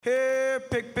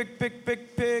Pig, pig, pig,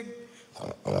 pig, pig.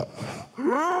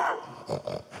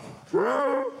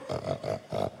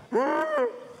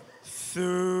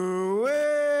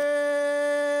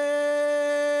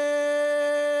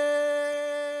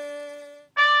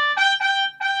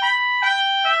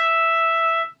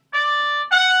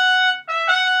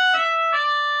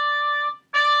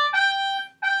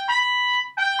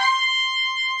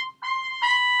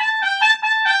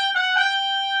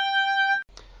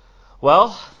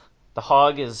 Well, the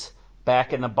hog is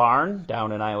back in the barn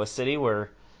down in Iowa City where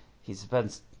he's been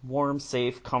warm,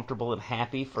 safe, comfortable, and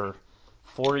happy for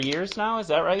 4 years now. Is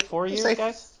that right? 4 years,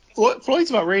 guys? Floyd's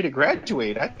about ready to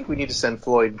graduate. I think we need to send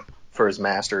Floyd for his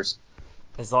master's.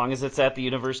 As long as it's at the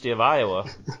University of Iowa.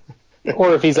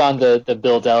 Or if he's on the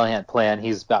Bill Delahunt plan,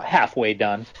 he's about halfway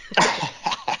done.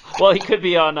 Well, he could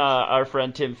be on our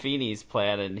friend Tim Feeney's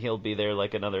plan, and he'll be there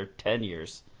like another 10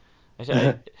 years.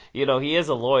 You know, he is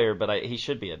a lawyer, but he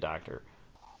should be a doctor.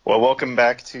 Well, welcome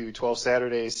back to 12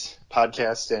 Saturdays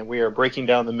podcast, and we are breaking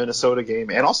down the Minnesota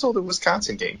game and also the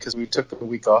Wisconsin game because we took the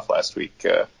week off last week.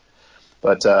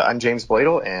 But I'm James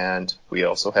Bladel, and we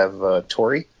also have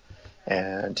Tori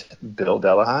and Bill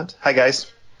Delahunt. Hi,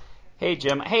 guys. Hey,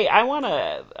 Jim. Hey, I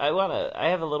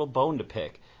have a little bone to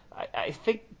pick. I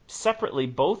think separately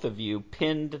both of you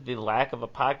pinned the lack of a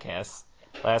podcast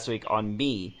last week on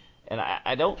me. And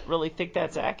I don't really think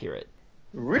that's accurate.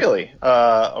 Really?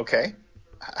 Okay.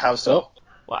 How so?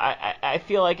 Well, I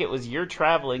feel like it was your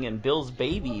traveling and Bill's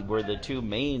baby were the two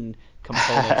main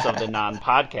components of the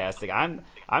non-podcasting.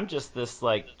 I'm just this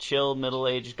like chill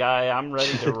middle-aged guy. I'm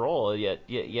ready to roll. Yet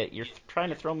you're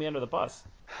trying to throw me under the bus.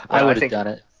 I would have done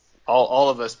it. All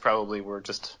of us probably were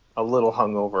just a little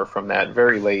hungover from that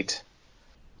very late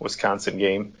Wisconsin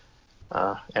game.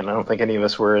 And I don't think any of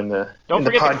us were in the Don't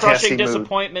forget the crushing mood.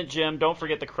 Disappointment, Jim. Don't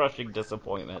forget the crushing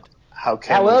disappointment.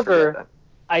 However,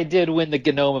 I did win the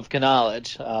Gnome of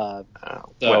Knowledge. I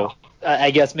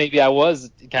guess maybe I was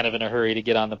kind of in a hurry to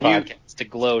get on the podcast to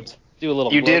gloat. Do a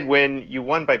little. You did win. You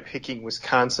won by picking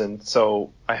Wisconsin,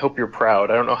 so I hope you're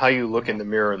proud. I don't know how you look in the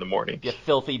mirror in the morning. You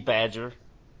filthy badger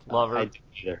lover. I didn't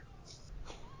either.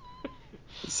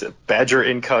 It's a badger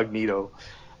incognito.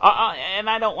 And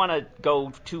I don't want to go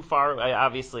too far.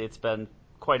 Obviously, it's been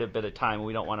quite a bit of time.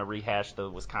 We don't want to rehash the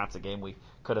Wisconsin game. We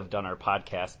could have done our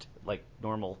podcast like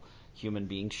normal human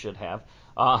beings should have.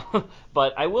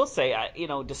 But I will say,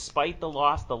 despite the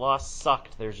loss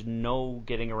sucked. There's no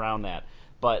getting around that.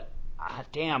 But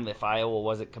damn, if Iowa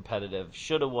wasn't competitive,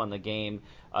 should have won the game.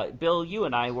 Bill, you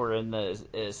and I were in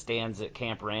the stands at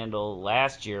Camp Randall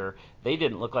last year. They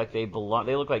didn't look like they belonged.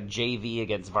 They looked like JV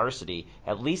against varsity.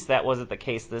 At least that wasn't the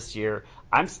case this year.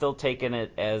 I'm still taking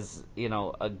it as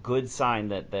a good sign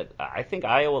that I think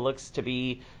Iowa looks to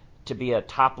be a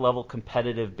top level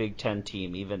competitive Big Ten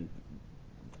team. Even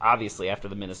obviously after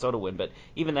the Minnesota win, but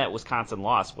even that Wisconsin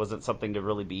loss wasn't something to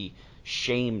really be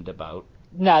shamed about.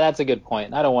 No, that's a good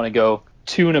point. I don't want to go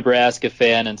too Nebraska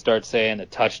fan and start saying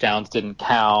that touchdowns didn't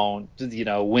count,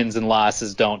 wins and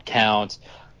losses don't count.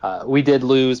 We did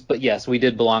lose, but yes, we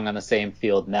did belong on the same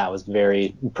field, and that was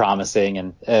very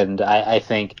promising. And I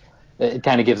think it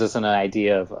kind of gives us an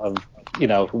idea of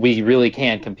we really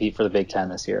can compete for the Big Ten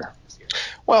this year.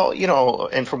 Well,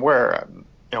 and from where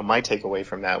my takeaway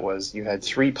from that was you had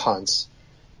 3 punts,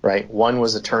 right? One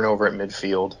was a turnover at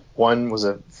midfield, one was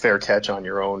a fair catch on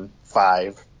your own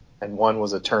 5, and one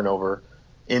was a turnover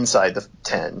inside the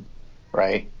 10,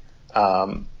 right?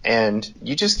 And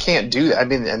you just can't do that. I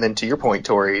mean, and then to your point,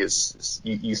 Tori, is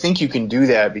you think you can do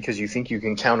that because you think you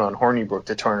can count on Hornibrook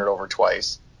to turn it over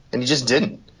twice, and you just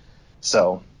didn't.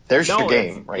 So there's your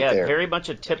game right there. Yeah, very much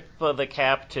a tip of the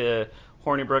cap to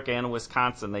Hornibrook and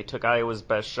Wisconsin. They took Iowa's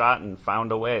best shot and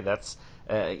found a way. That's,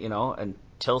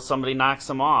 until somebody knocks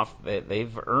them off,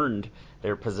 they've earned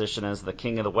their position as the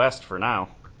king of the West for now.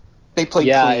 They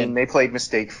played clean, they played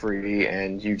mistake-free,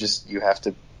 and you have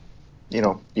to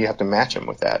match them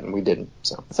with that, and we didn't.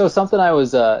 So something I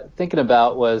was thinking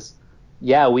about was,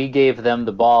 we gave them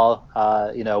the ball.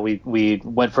 We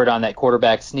went for it on that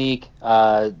quarterback sneak,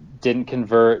 didn't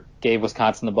convert, gave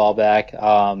Wisconsin the ball back,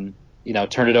 turned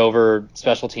it over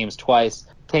special teams twice,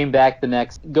 came back the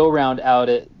next go-round out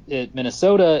at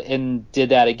Minnesota and did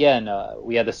that again.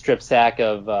 We had the strip sack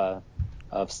of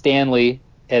Stanley,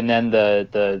 and then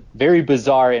the very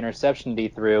bizarre interception he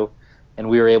threw, and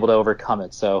we were able to overcome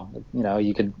it. So,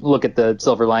 you could look at the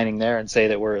silver lining there and say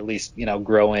that we're at least,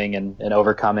 growing and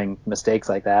overcoming mistakes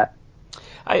like that.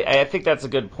 I think that's a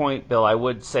good point, Bill. I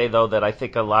would say, though, that I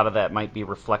think a lot of that might be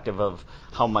reflective of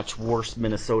how much worse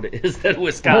Minnesota is than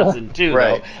Wisconsin, too.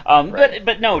 Right. Right.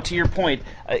 But no, to your point,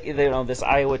 this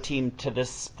Iowa team to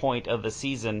this point of the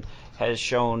season has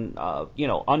shown,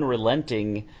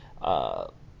 unrelenting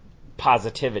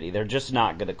positivity. They're just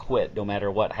not going to quit no matter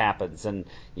what happens. And,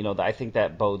 I think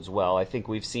that bodes well. I think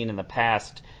we've seen in the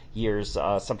past years,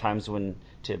 sometimes when,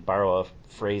 to borrow a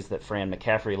phrase that Fran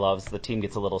McCaffrey loves, the team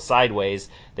gets a little sideways,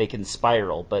 they can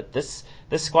spiral. But this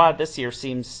squad this year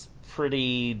seems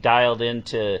pretty dialed in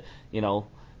to,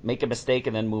 make a mistake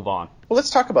and then move on. Well, let's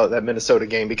talk about that Minnesota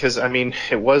game because,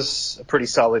 it was a pretty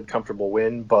solid, comfortable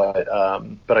win. But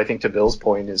I think to Bill's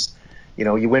point is,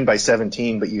 you win by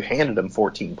 17, but you handed them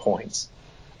 14 points.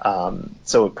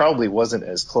 So it probably wasn't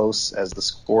as close as the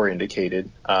score indicated.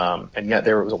 And yet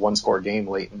there was a one-score game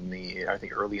late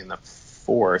early in the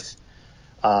fourth.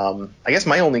 I guess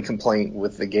my only complaint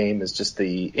with the game is just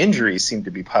the injuries seem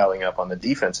to be piling up on the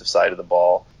defensive side of the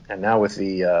ball. And now with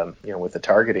the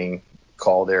targeting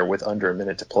call there with under a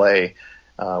minute to play,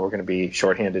 we're going to be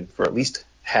shorthanded for at least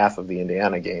half of the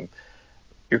Indiana game.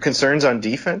 Your concerns on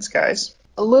defense, guys?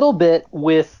 A little bit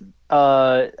with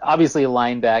obviously a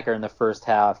linebacker in the first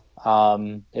half.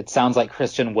 It sounds like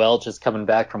Christian Welch is coming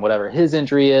back from whatever his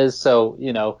injury is. So,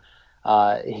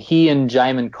 he and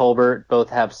Jaimin Colbert both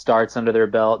have starts under their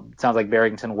belt. It sounds like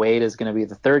Barrington Wade is going to be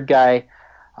the third guy.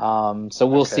 So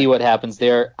we'll see what happens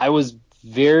there. I was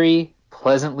very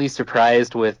pleasantly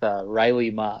surprised with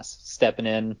Riley Moss stepping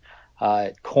in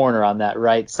corner on that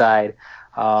right side.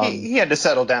 He had to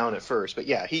settle down at first, but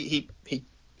yeah, he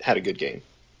had a good game.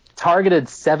 Targeted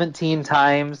 17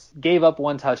 times, gave up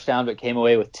one touchdown, but came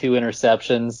away with 2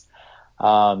 interceptions.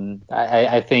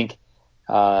 I think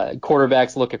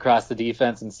quarterbacks look across the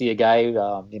defense and see a guy,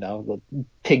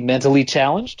 pigmentally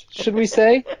challenged, should we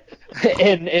say,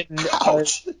 and are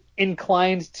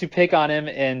inclined to pick on him.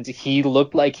 And he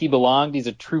looked like he belonged. He's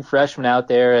a true freshman out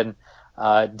there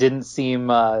and didn't seem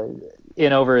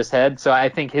in over his head. So I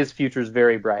think his future is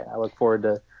very bright. I look forward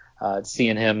to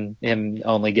seeing him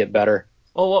only get better.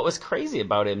 Well, what was crazy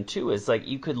about him, too, is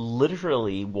you could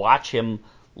literally watch him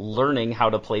learning how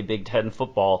to play Big Ten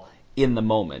football in the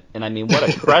moment. And what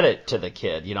a credit to the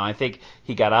kid. I think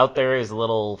he got out there, he was a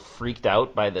little freaked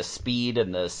out by the speed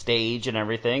and the stage and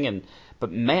everything.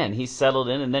 But man, he settled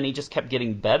in, and then he just kept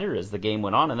getting better as the game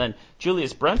went on. And then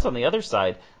Julius Brents on the other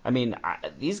side.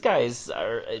 These guys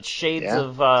are shades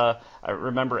of. I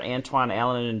remember Antoine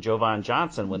Allen and Jovan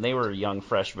Johnson when they were young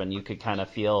freshmen. You could kind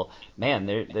of feel, man,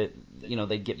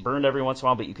 they'd get burned every once in a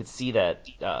while, but you could see that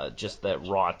just that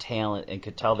raw talent and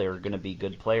could tell they were going to be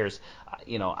good players.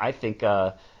 I think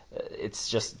it's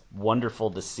just wonderful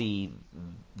to see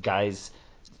guys.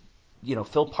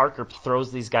 Phil Parker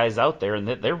throws these guys out there, and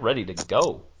they're ready to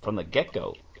go from the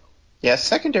get-go. Yeah,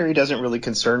 secondary doesn't really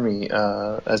concern me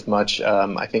as much.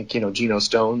 I think, Geno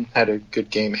Stone had a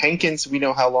good game. Hankins, we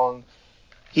know how long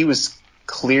he was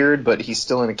cleared, but he's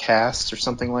still in a cast or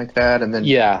something like that. And then,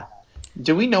 yeah.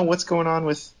 Do we know what's going on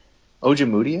with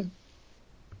Ojemudia?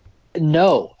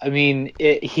 No.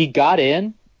 He got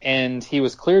in, and he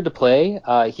was cleared to play.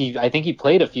 I think he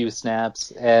played a few snaps,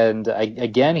 and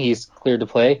again, he's cleared to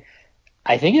play.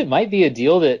 I think it might be a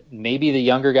deal that maybe the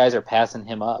younger guys are passing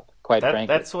him up, quite frankly.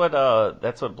 That's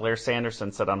what Blair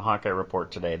Sanderson said on Hawkeye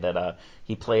Report today, that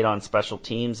he played on special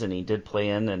teams and he did play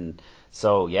in, and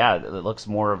so yeah, it looks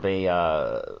more of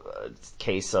a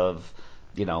case of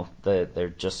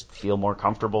they just feel more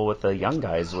comfortable with the young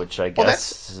guys, which I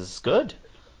guess is good.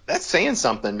 That's saying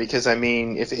something because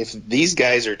if these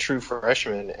guys are true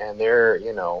freshmen and they're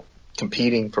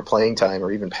competing for playing time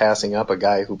or even passing up a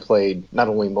guy who played not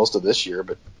only most of this year,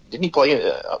 but didn't he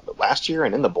play last year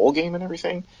and in the bowl game and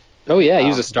everything? Oh yeah, he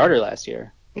was a starter last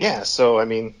year. Yeah, so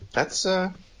that's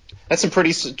some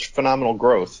pretty phenomenal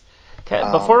growth. Okay,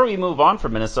 before we move on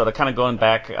from Minnesota, kind of going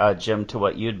back, Jim, to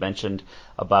what you'd mentioned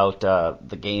about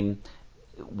the game,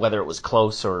 whether it was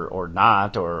close or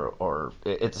not, or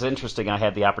it's interesting. I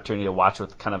had the opportunity to watch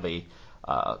with kind of a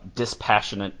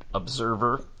dispassionate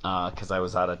observer because I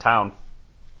was out of town,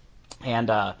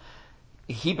 and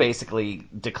he basically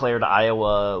declared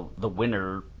Iowa the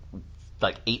winner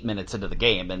 8 minutes into the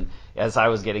game. And as I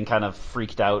was getting kind of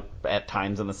freaked out at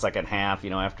times in the second half,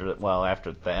 after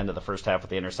the end of the first half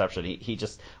with the interception, he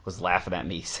just was laughing at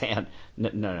me saying,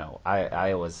 no,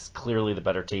 Iowa's clearly the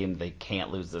better team. They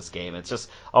can't lose this game. It's just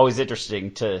always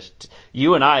interesting to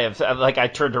you and I have, I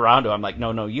turned around to him, I'm like,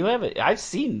 no, you haven't. I've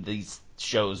seen these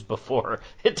shows before.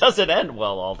 It doesn't end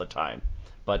well all the time.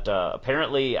 But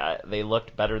apparently they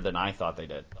looked better than I thought they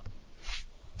did.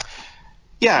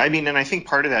 Yeah, and I think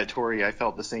part of that, Tori, I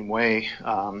felt the same way,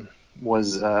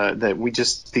 was that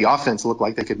the offense looked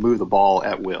like they could move the ball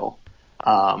at will.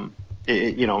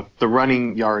 The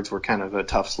running yards were kind of a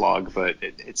tough slog, but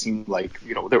it seemed like,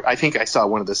 I think I saw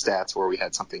one of the stats where we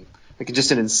had something like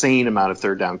just an insane amount of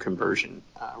third down conversion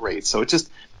rates. So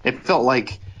it felt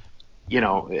like,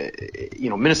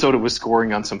 Minnesota was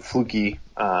scoring on some fluky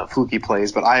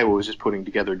plays, but Iowa was just putting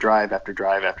together drive after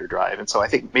drive after drive. And so I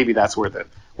think maybe that's where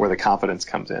the confidence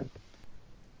comes in.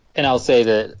 And I'll say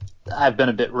that I've been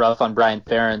a bit rough on Brian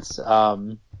Ferentz.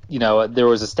 There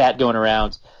was a stat going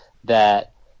around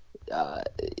that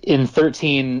in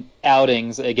 13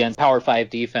 outings against Power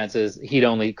 5 defenses, he'd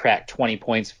only cracked 20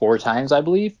 points 4 times, I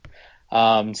believe.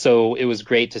 So it was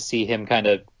great to see him kind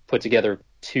of put together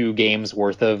 2 games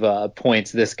worth of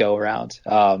points this go around.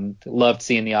 Loved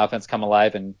seeing the offense come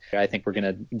alive, and I think we're going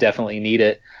to definitely need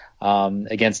it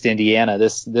against Indiana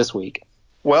this week.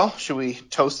 Well, should we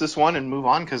toast this one and move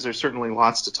on? Because there's certainly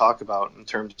lots to talk about in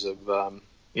terms of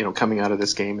coming out of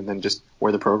this game, and then just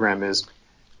where the program is.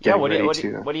 Yeah, what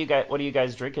do you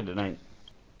guys drinking tonight?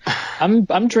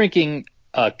 I'm drinking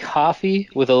a coffee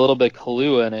with a little bit of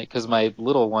Kahlua in it because my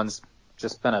little one's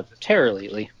just been a terror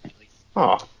lately.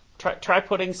 Oh. Try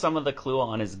putting some of the Kahlua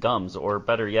on his gums, or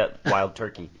better yet, wild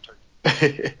turkey.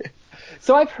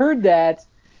 So I've heard that,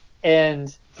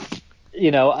 and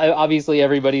obviously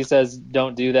everybody says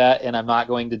don't do that, and I'm not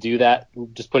going to do that.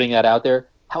 Just putting that out there.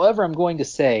 However, I'm going to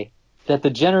say that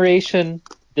the generation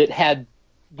that had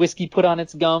whiskey put on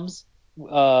its gums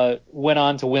went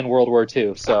on to win World War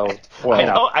II. So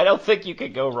I don't think you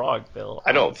could go wrong, Bill.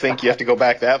 I don't think you have to go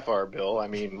back that far, Bill. I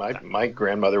mean, my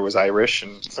grandmother was Irish,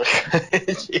 and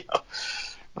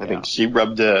I think she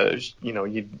rubbed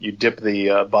you dip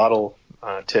the bottle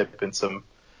tip in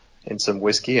some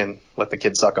whiskey and let the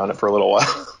kid suck on it for a little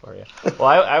while. Well,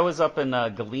 I was up in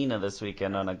Galena this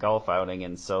weekend on a golf outing,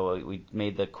 and so we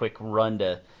made the quick run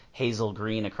to Hazel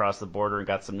Green across the border and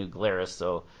got some new Glarus.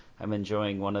 So I'm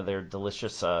enjoying one of their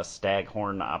delicious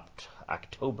Staghorn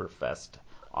Oktoberfest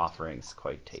offerings.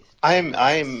 Quite tasty. I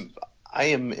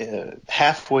am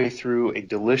halfway through a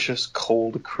delicious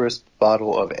cold, crisp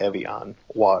bottle of Evian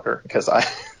water because I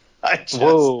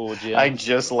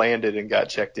just landed and got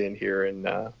checked in here in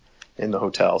the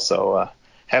hotel, so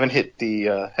haven't hit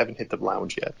the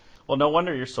lounge yet. Well, no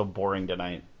wonder you're so boring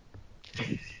tonight.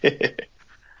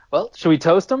 Well, should we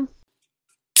toast them?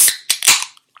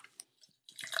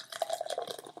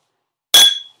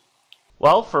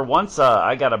 Well, for once,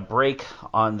 I got a break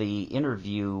on the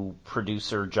interview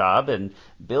producer job, and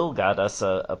Bill got us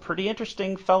a pretty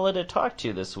interesting fella to talk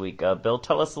to this week. Bill,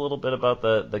 tell us a little bit about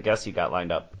the guests you got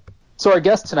lined up. So our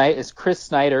guest tonight is Chris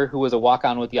Snyder, who was a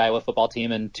walk-on with the Iowa football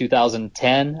team in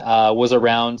 2010, was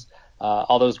around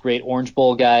all those great Orange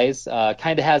Bowl guys,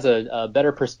 kind of has a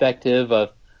better perspective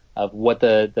of what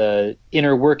the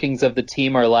inner workings of the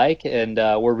team are like, and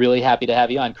we're really happy to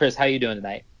have you on. Chris, how are you doing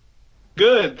tonight?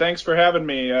 Good. Thanks for having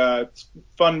me. It's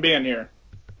fun being here.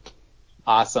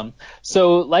 Awesome.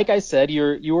 So, like I said,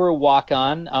 you were a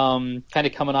walk-on, kind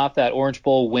of coming off that Orange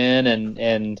Bowl win,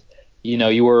 and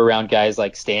you were around guys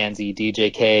like Stanzi,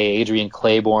 DJK, Adrian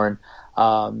Claiborne.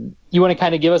 You want to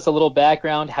kind of give us a little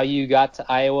background, how you got to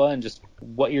Iowa, and just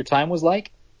what your time was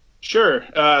like? Sure.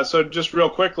 So just real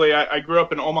quickly, I grew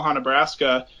up in Omaha,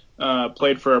 Nebraska,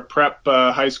 played for a prep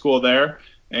high school there,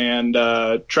 and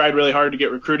tried really hard to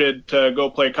get recruited to go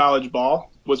play college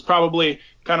ball. Was probably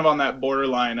kind of on that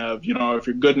borderline of, if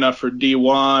you're good enough for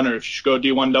D1 or if you should go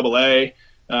D1 AA.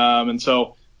 And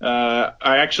so I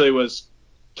actually was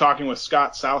talking with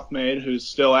Scott Southmaid, who's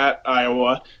still at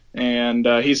Iowa, and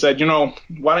he said,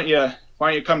 why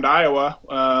don't you come to Iowa,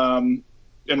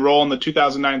 enroll in the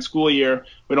 2009 school year.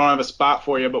 We don't have a spot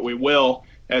for you, but we will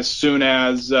as soon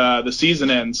as the season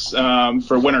ends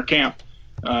for winter camp.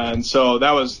 And so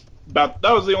that was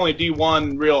the only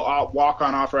D1 real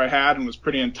walk-on offer I had, and was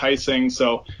pretty enticing.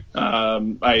 So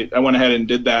I went ahead and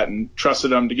did that and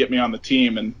trusted them to get me on the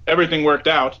team, and everything worked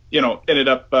out. Ended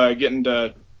up getting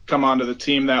to come onto the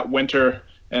team that winter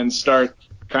and start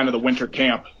kind of the winter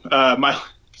camp. My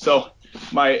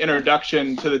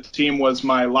introduction to the team was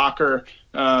my locker.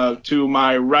 To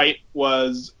my right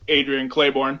was Adrian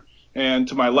Claiborne, and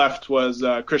to my left was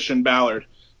Christian Ballard.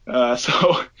 I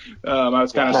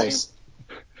was kind of nice.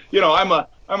 I'm a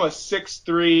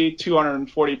 6'3",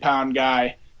 240-pound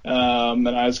guy, and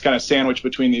I was kind of sandwiched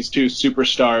between these two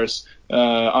superstars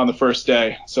on the first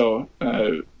day. So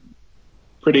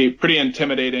pretty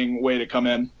intimidating way to come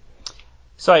in.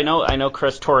 So I know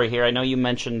Chris Torrey here. I know you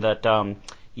mentioned that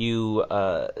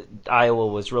Iowa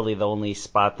was really the only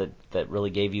spot that really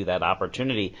gave you that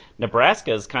opportunity.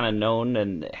 Nebraska is kind of known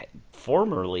and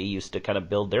formerly used to kind of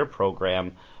build their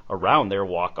program around their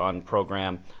walk-on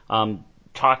program.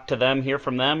 Talk to them, hear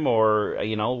from them, or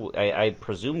I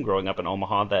presume growing up in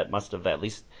Omaha that must have at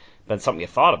least been something you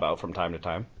thought about from time to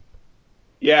time.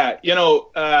 Yeah,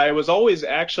 I was always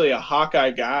actually a Hawkeye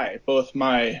guy. Both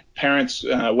my parents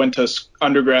went to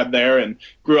undergrad there and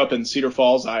grew up in Cedar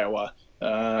Falls, Iowa.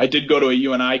 I did go to a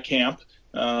UNI camp,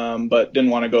 but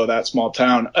didn't want to go to that small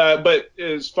town. But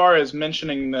as far as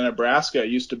mentioning the Nebraska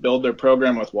used to build their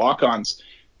program with walk-ons,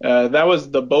 that was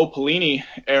the Bo Pelini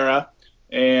era,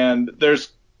 and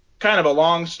there's kind of a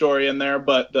long story in there,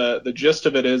 but the gist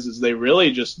of it is they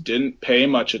really just didn't pay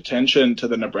much attention to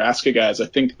the Nebraska guys. I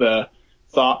think the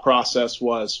thought process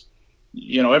was,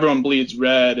 everyone bleeds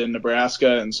red in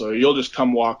Nebraska, and so you'll just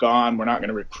come walk on. We're not going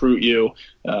to recruit you.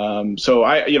 So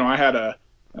I had a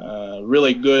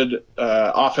really good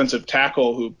offensive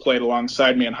tackle who played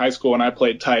alongside me in high school when I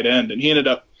played tight end, and he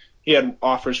had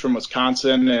offers from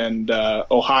Wisconsin and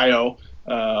Ohio,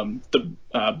 the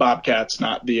Bobcats,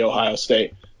 not the Ohio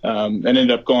State. And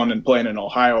ended up going and playing in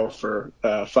Ohio for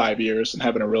 5 years and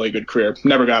having a really good career.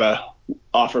 Never got a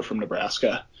offer from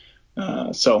Nebraska.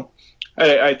 So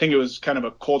I think it was kind of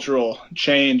a cultural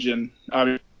change, and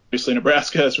obviously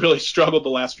Nebraska has really struggled the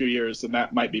last few years, and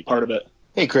that might be part of it.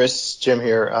 Hey, Chris, Jim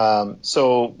here.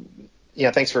 So,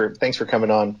 yeah, thanks for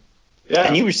coming on. Yeah.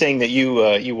 And you were saying that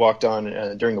you walked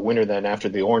on during the winter then after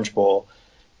the Orange Bowl,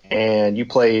 and you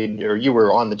played, or you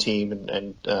were on the team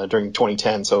and during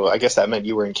 2010. So I guess that meant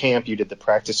you were in camp, you did the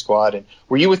practice squad, and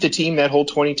were you with the team that whole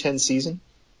 2010 season?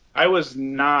 I was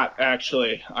not,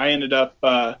 actually. I ended up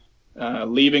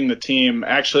leaving the team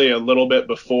actually a little bit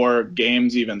before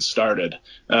games even started.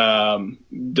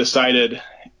 Decided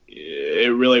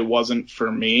it really wasn't for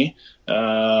me.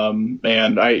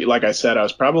 And like I said, I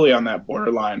was probably on that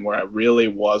borderline where I really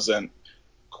wasn't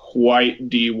quite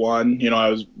D1. I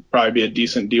was probably be a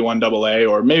decent D1 AA,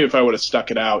 or maybe if I would have stuck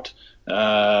it out,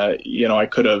 I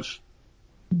could have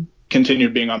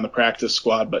continued being on the practice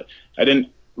squad, but I didn't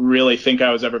really think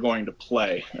I was ever going to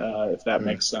play, if that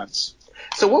makes sense.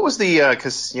 So what was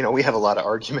because, we have a lot of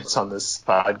arguments on this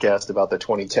podcast about the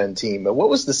 2010 team, but what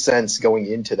was the sense going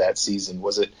into that season?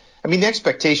 Was it, the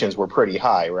expectations were pretty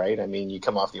high, right? You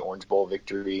come off the Orange Bowl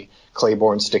victory,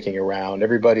 Claiborne sticking around,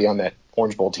 everybody on that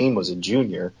Orange Bowl team was a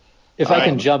junior. If I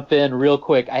can jump in real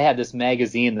quick, I had this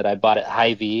magazine that I bought at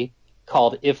Hy-Vee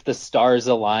called If the Stars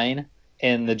Align,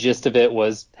 and the gist of it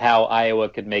was how Iowa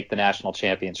could make the national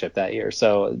championship that year.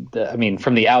 So,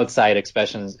 from the outside,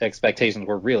 expectations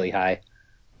were really high.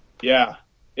 Yeah,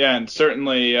 and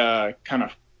certainly kind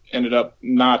of ended up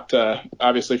not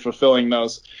obviously fulfilling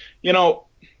those.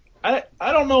 I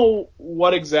don't know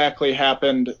what exactly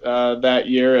happened that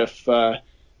year, if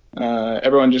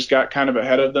everyone just got kind of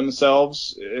ahead of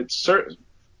themselves.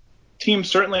 Team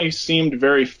certainly seemed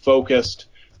very focused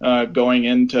going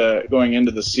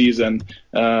into the season,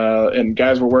 and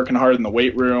guys were working hard in the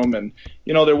weight room, and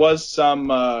there was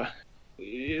some.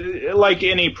 Like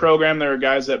any program, there are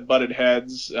guys that butted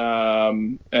heads,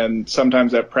 and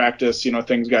sometimes at practice,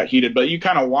 things got heated. But you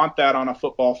kind of want that on a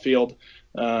football field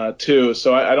too.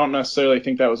 So I don't necessarily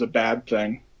think that was a bad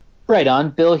thing. Right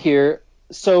on. Bill here.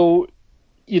 So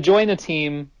you join the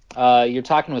team. You're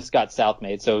talking with Scott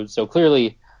Southmaid. So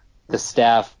clearly the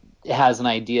staff has an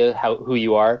idea who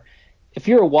you are. If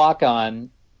you're a walk-on,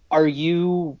 are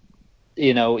you,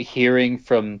 hearing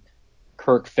from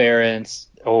Kirk Ferentz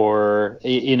or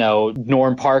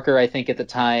Norm Parker, I think at the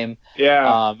time,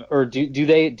 or do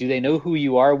they know who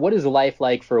you are? What is life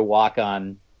like for a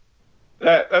walk-on?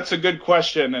 That's a good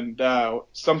question, and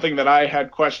something that I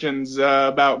had questions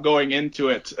about going into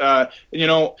it. I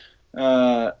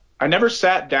never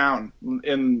sat down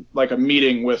in like a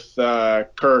meeting with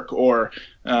Kirk or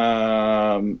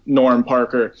Norm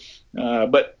Parker,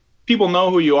 but people know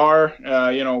who you are.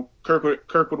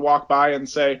 Kirk would walk by and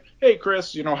say, "Hey,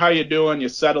 Chris, how you doing? You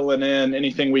settling in?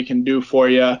 Anything we can do for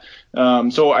you?"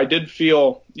 So I did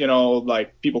feel,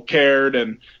 like people cared,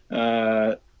 and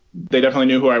they definitely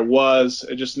knew who I was.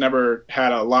 I just never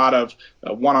had a lot of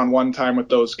one-on-one time with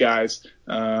those guys.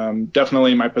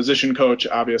 Definitely my position coach,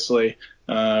 obviously.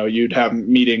 You'd have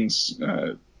meetings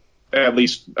at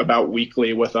least about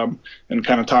weekly with them and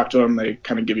kind of talk to them. They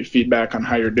kind of give you feedback on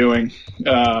how you're doing.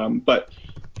 But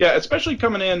yeah, especially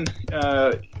coming in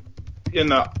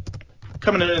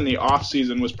the off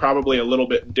season was probably a little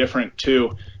bit different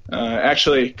too.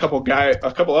 Actually, a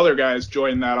couple other guys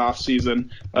joined that off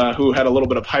season who had a little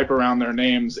bit of hype around their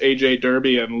names. AJ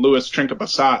Derby and Louis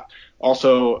Trinca-Passat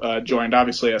also joined,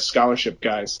 obviously as scholarship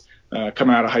guys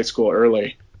coming out of high school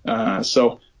early.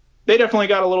 So they definitely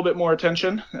got a little bit more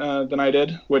attention than I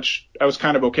did, which I was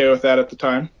kind of okay with that at the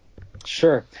time.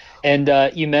 Sure. And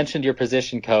you mentioned your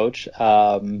position coach,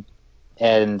 and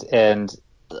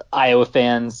Iowa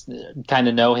fans kind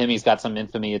of know him. He's got some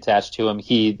infamy attached to him.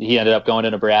 He ended up going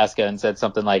to Nebraska and said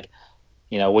something like,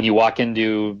 when you walk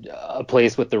into a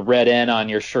place with the red N on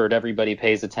your shirt, everybody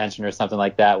pays attention or something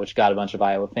like that, which got a bunch of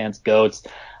Iowa fans goats.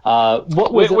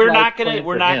 What was we're it not like gonna playing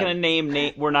we're for not him?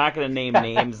 gonna name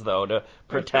names though to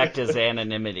protect his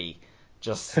anonymity.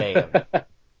 Just saying.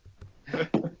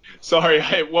 Sorry,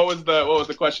 what was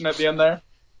the question at the end there?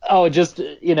 Oh, just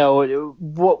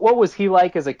what was he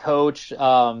like as a coach?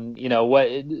 What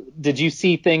did you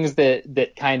see things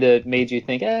that kind of made you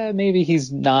think, maybe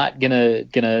he's not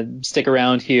gonna stick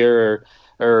around here,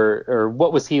 or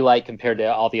what was he like compared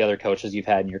to all the other coaches you've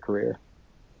had in your career?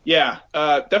 Yeah,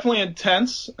 definitely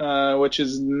intense, which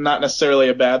is not necessarily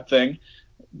a bad thing.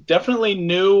 Definitely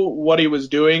knew what he was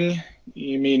doing.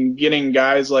 You mean getting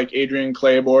guys like Adrian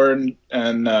Claiborne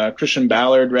and Christian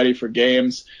Ballard ready for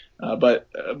games, but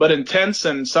intense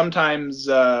and sometimes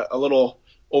a little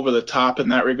over the top in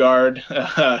that regard.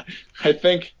 I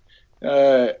think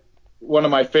one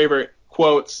of my favorite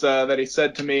quotes that he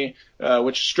said to me,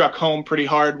 which struck home pretty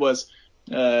hard, was,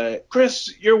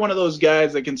 Chris, you're one of those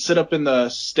guys that can sit up in the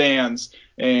stands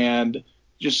and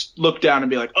just look down and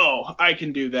be like, oh, I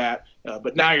can do that.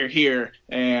 But now you're here,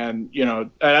 and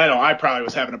I probably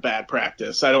was having a bad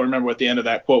practice. I don't remember what the end of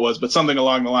that quote was, but something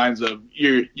along the lines of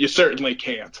you certainly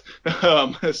can't.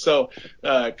 So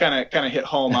kind of hit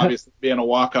home, obviously being a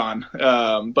walk on.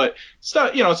 But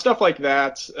stuff like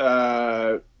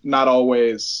that, not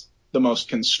always the most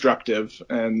constructive,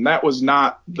 and that was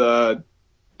not the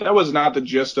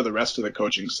gist of the rest of the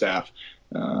coaching staff.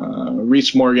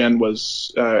 Reese Morgan would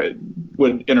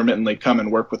intermittently come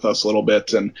and work with us a little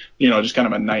bit, and just kind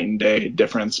of a night and day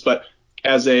difference. But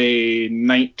as a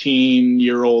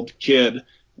 19-year-old kid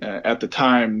at the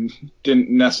time, didn't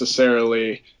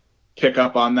necessarily pick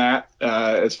up on that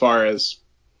as far as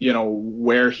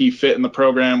where he fit in the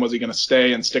program. Was he going to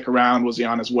stay and stick around? Was he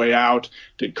on his way out?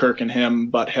 Did Kirk and him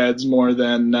butt heads more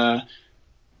than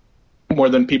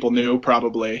people knew,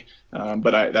 probably,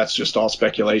 but that's just all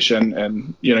speculation.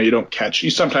 And you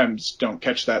sometimes don't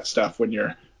catch that stuff when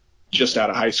you're just out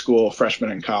of high school,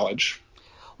 freshman in college.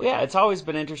 Well, yeah, it's always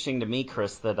been interesting to me,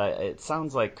 Chris, that it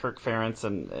sounds like Kirk Ferentz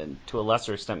and to a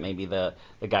lesser extent maybe the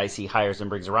guys he hires and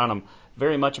brings around him,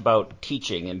 very much about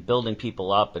teaching and building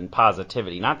people up and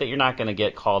positivity. Not that you're not going to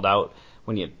get called out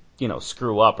when you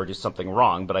screw up or do something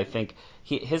wrong, but I think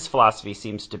his philosophy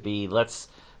seems to be, let's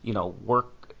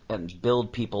work and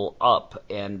build people up,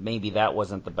 and maybe that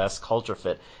wasn't the best culture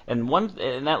fit. And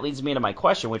that leads me to my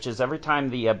question, which is, every time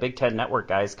the Big Ten Network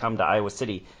guys come to Iowa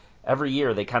City, every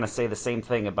year they kind of say the same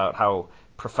thing about how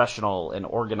professional and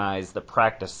organized the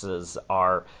practices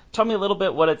are. Tell me a little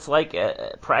bit what it's like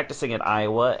practicing at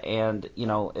Iowa, and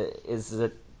is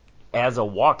it as a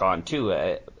walk-on too?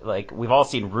 Like, we've all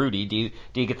seen Rudy. Do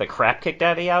you get the crap kicked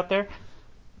out of you out there?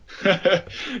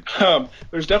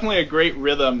 There's definitely a great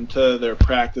rhythm to their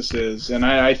practices, and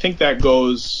I think that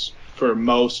goes for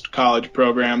most college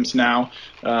programs now.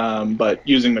 But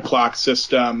using the clock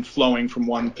system, flowing from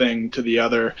one thing to the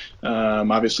other,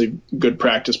 obviously good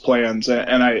practice plans,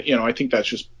 and I think that's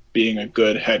just being a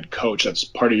good head coach. That's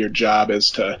part of your job,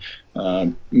 is to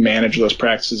manage those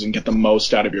practices and get the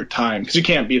most out of your time, because you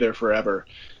can't be there forever.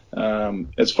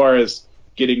 As far as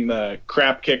getting the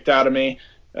crap kicked out of me,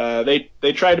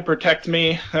 they tried to protect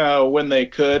me when they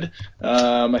could.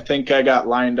 I think I got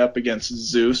lined up against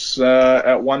Zeus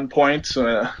at one point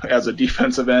as a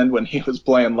defensive end when he was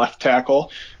playing left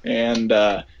tackle, and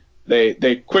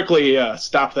they quickly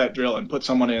stopped that drill and put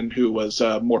someone in who was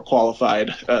more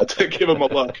qualified to give him a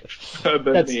look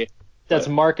than me. That's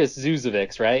Marcus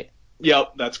Zuzovic, right?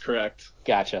 Yep, that's correct.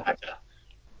 Gotcha.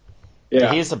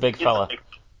 Yeah, he's a big fella.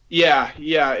 Yeah,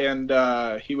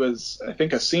 and he was, I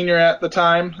think, a senior at the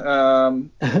time.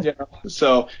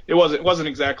 So it wasn't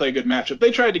exactly a good matchup.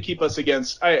 They tried to keep us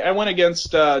against. I went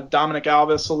against Dominic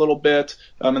Alvis a little bit,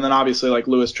 and then obviously like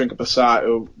Louis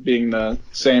Trinca-Passat, being the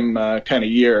same kind of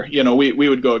year. We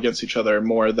would go against each other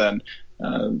more than.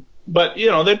 But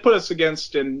they'd put us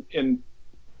against in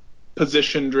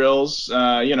position drills.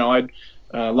 I'd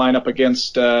line up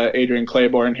against Adrian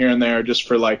Claiborne here and there just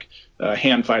for like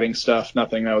hand fighting stuff.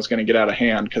 Nothing that was going to get out of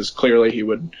hand, because clearly he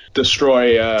would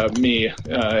destroy me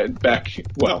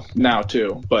now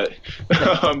too, but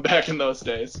back in those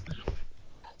days.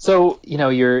 So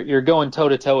you're going toe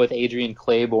to toe with Adrian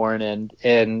Claiborne, and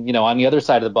on the other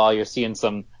side of the ball you're seeing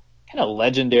some kind of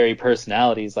legendary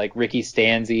personalities like Ricky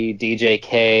Stanzi,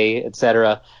 DJK,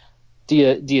 etc. Do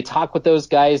you talk with those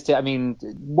guys?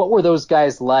 What were those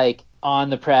guys like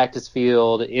on the practice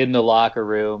field, in the locker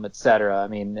room, etc.?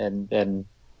 And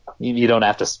you don't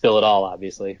have to spill it all,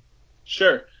 obviously.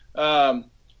 Sure. Stanzi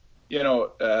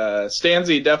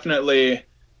definitely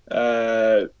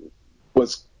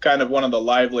was kind of one of the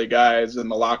lively guys in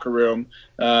the locker room.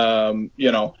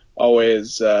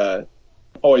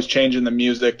 Always changing the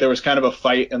music. There was kind of a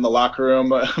fight in the locker room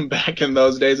back in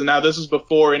those days, and now this is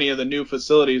before any of the new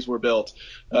facilities were built.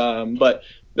 But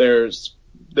there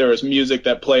was music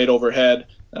that played overhead.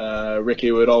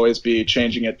 Ricky would always be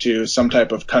changing it to some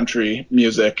type of country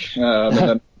music,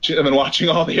 and then watching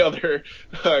all the other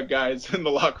guys in the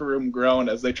locker room groan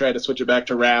as they try to switch it back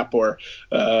to rap or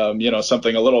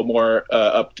something a little more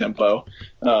up tempo.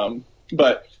 I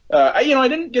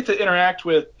didn't get to interact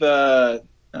with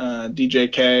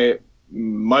DJK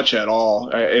much at all,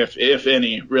 if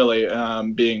any, really,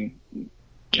 being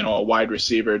a wide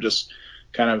receiver, just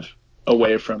kind of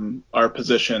away from our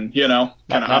position, kind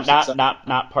of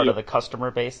not part of the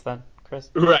customer base then, Chris.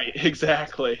 Right,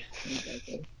 exactly.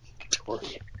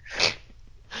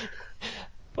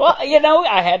 Well,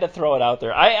 I had to throw it out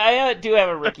there. I do have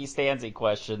a Ricky Stanzi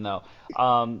question though.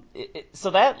 So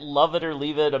that love it or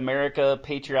leave it, America,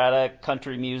 patriotic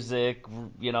country music,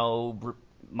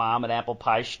 mom and apple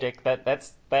pie shtick.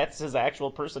 That's his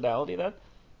actual personality then.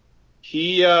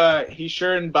 He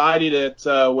sure embodied it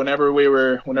whenever we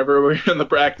were in the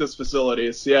practice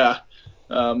facilities. Yeah,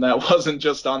 that wasn't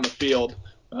just on the field.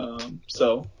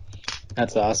 So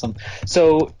that's awesome.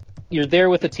 So you're there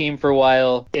with the team for a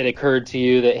while. It occurred to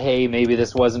you that, hey, maybe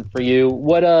this wasn't for you.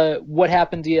 What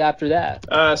happened to you after that?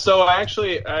 So I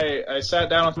sat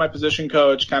down with my position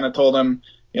coach, kind of told him,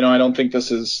 I don't think this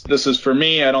is for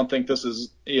me. I don't think this is,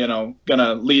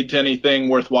 gonna lead to anything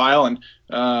worthwhile. And,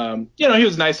 he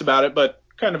was nice about it, but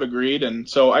kind of agreed. And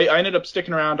so I ended up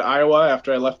sticking around to Iowa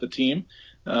after I left the team,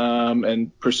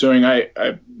 and pursuing,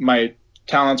 my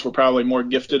talents were probably more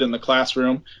gifted in the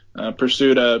classroom,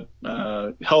 pursued a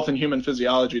health and human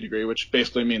physiology degree, which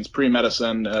basically means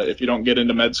pre-medicine. If you don't get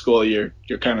into med school, you're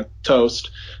kind of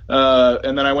toast.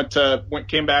 And then I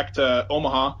came back to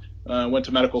Omaha, went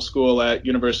to medical school at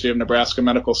University of Nebraska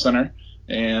Medical Center,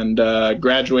 and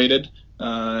graduated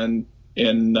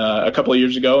in a couple of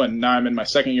years ago, and now I'm in my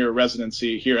second year of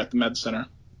residency here at the Med Center.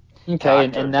 Okay,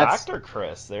 and that's Dr.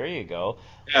 Chris. There you go.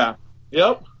 Yeah.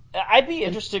 Yep. I'd be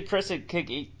interested, Chris, to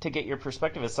get your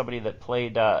perspective as somebody that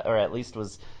played, or at least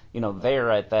was,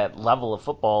 there at that level of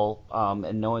football,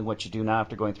 and knowing what you do now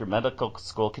after going through medical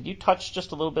school. Could you touch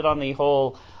just a little bit on the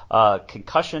whole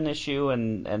concussion issue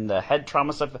and the head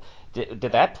trauma stuff? Did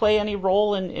that play any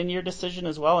role in your decision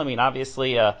as well? I mean,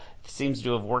 obviously, it seems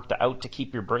to have worked out to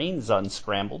keep your brains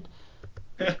unscrambled.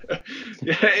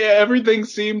 Yeah, everything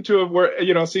seems to have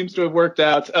worked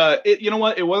out.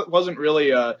 It wasn't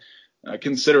really a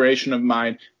consideration of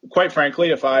mine. Quite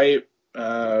frankly, if I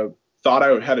thought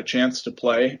I had a chance to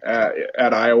play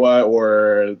at Iowa,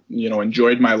 or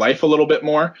enjoyed my life a little bit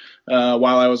more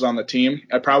while I was on the team,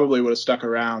 I probably would have stuck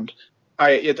around.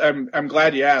 I'm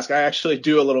glad you asked. I actually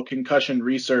do a little concussion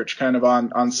research kind of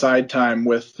on side time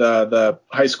with the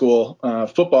high school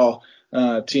football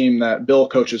team that Bill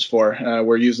coaches for.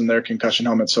 We're using their concussion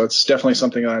helmets, so it's definitely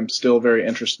something I'm still very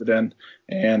interested in.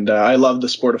 And I love the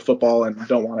sport of football and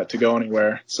don't want it to go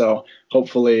anywhere. So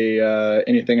hopefully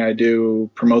anything I do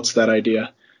promotes that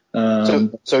idea.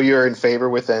 So you're in favor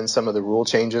with then some of the rule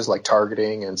changes like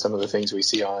targeting and some of the things we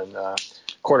see on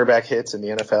quarterback hits in the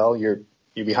NFL. You're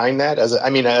behind that as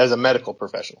a medical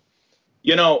professional?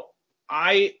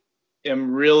 I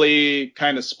am really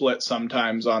kind of split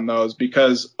sometimes on those,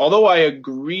 because although I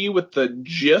agree with the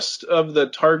gist of the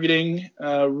targeting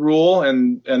rule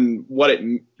and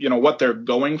what they're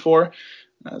going for,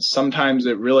 sometimes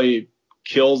it really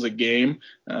kills a game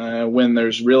when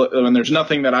there's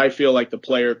nothing that I feel like the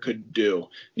player could do.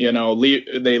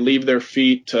 They leave their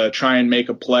feet to try and make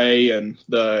a play, and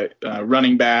the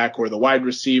running back or the wide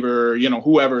receiver,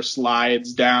 whoever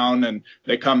slides down, and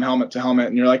they come helmet to helmet,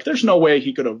 and you're like, there's no way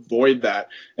he could avoid that.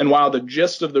 And while the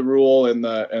gist of the rule and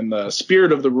the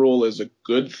spirit of the rule is a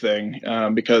good thing,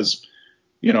 because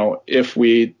if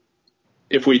we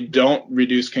don't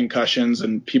reduce concussions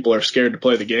and people are scared to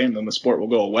play the game, then the sport will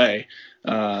go away.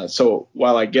 So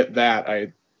while I get that,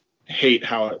 I hate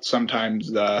how it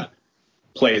sometimes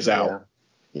plays out.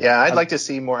 Yeah, I'd like to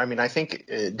see more. I mean, I think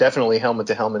definitely helmet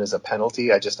to helmet is a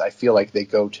penalty. I feel like they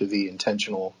go to the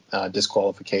intentional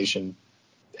disqualification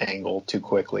angle too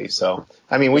quickly. So,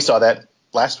 I mean, we saw that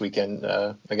last weekend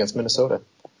against Minnesota.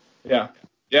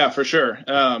 Yeah, for sure.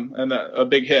 And a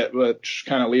big hit, which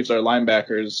kind of leaves our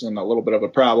linebackers in a little bit of a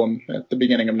problem at the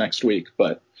beginning of next week.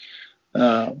 But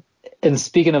and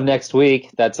speaking of next week,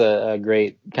 that's a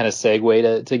great kind of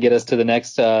segue to get us to the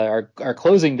next our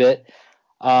closing bit.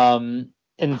 And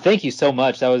And thank you so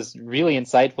much. That was really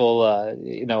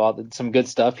insightful. Some good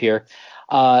stuff here.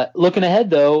 Looking ahead,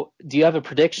 though, do you have a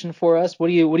prediction for us? What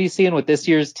are you seeing with this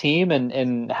year's team,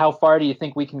 and how far do you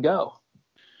think we can go?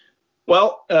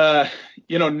 Well,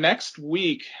 next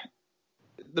week,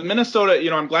 the Minnesota,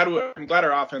 I'm glad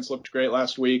our offense looked great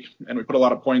last week, and we put a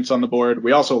lot of points on the board.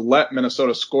 We also let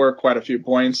Minnesota score quite a few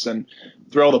points and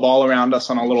throw the ball around us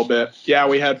on a little bit. Yeah,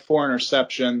 we had 4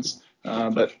 interceptions,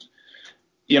 but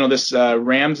this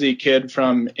Ramsey kid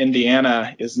from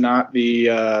Indiana is not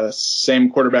the same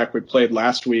quarterback we played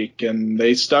last week, and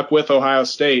they stuck with Ohio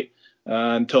State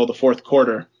until the fourth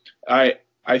quarter.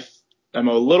 I'm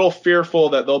a little fearful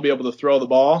that they'll be able to throw the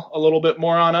ball a little bit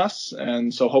more on us,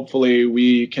 and so hopefully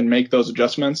we can make those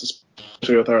adjustments,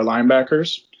 especially with our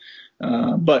linebackers.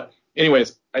 But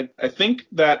anyways, I think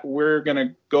that we're going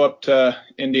to go up to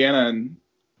Indiana and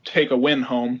take a win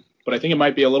home, but I think it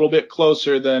might be a little bit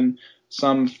closer than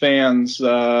some fans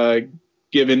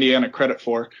give Indiana credit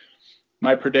for.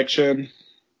 My prediction,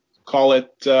 call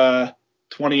it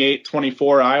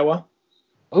 28-24 Iowa.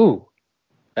 Ooh.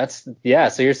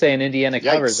 So you're saying Indiana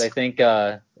covers. Yikes. I think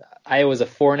Iowa's a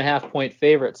 4.5-point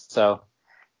favorite, so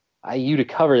IU to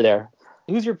cover there.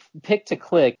 Who's your pick to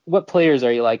click? What players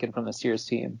are you liking from this year's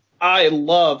team? I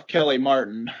love Kelly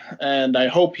Martin, and I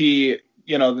hope it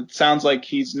sounds like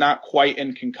he's not quite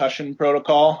in concussion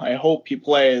protocol. I hope he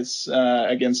plays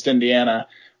against Indiana.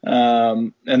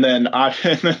 And then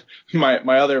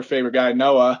my other favorite guy,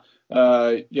 Noah,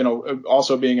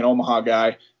 also being an Omaha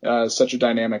guy, such a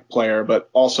dynamic player, but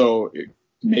also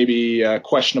maybe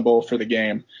questionable for the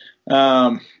game.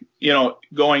 Going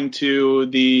to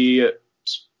the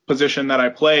position that I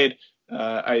played,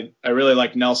 I really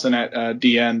like Nelson at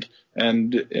D end.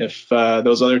 And if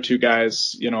those other two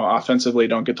guys, offensively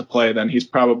don't get to play, then he's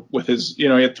probably with his, he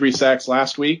had 3 sacks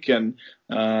last week, and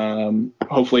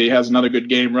hopefully he has another good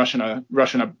game rushing a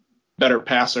better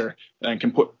passer and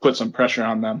can put some pressure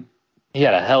on them. He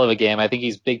had a hell of a game. I think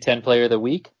he's Big Ten Player of the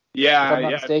Week.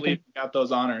 I believe he got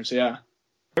those honors. Yeah,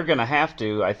 They're going to have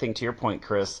to, I think, to your point,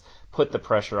 Chris, put the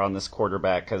pressure on this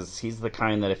quarterback, because he's the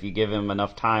kind that if you give him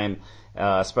enough time,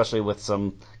 especially with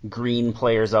some green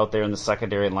players out there in the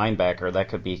secondary and linebacker, that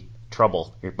could be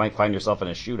trouble. You might find yourself in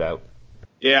a shootout.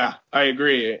 Yeah, I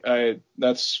agree.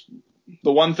 That's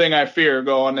the one thing I fear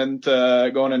going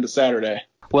into Saturday.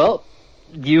 Well,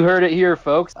 you heard it here,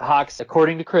 folks. Hawks,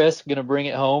 according to Chris, going to bring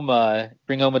home a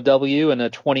W in a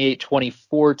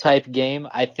 28-24 type game.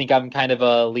 I think I'm kind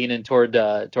of leaning toward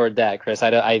that, Chris.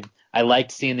 I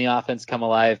liked seeing the offense come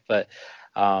alive, but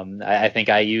I think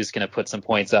IU's going to put some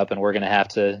points up, and we're going to have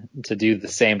to do the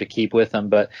same to keep with them.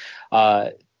 But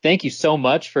thank you so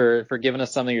much for giving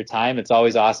us some of your time. It's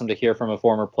always awesome to hear from a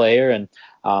former player, and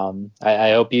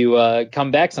I hope you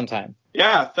come back sometime.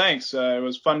 Yeah, thanks. It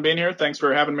was fun being here. Thanks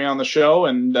for having me on the show,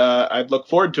 and I'd look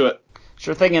forward to it.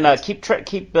 Sure thing, and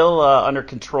keep Bill under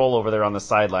control over there on the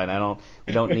sideline.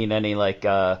 We don't need any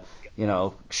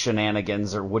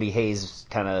shenanigans or Woody Hayes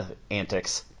kind of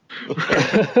antics.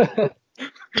 Bill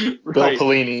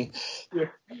Pelini.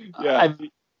 Yeah.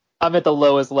 I'm at the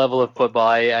lowest level of football.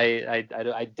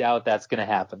 I doubt that's going to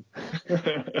happen.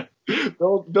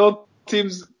 Bill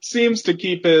seems to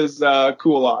keep his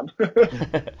cool on.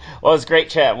 Well, it's great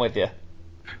chatting with you.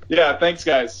 Yeah, thanks,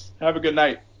 guys. Have a good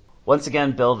night. Once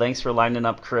again, Bill, thanks for lining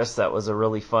up Chris. That was a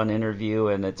really fun interview,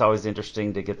 and it's always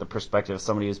interesting to get the perspective of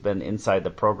somebody who's been inside the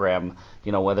program,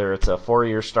 whether it's a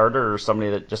 4-year starter or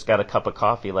somebody that just got a cup of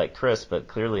coffee like Chris, but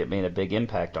clearly it made a big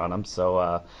impact on him.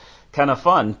 So kind of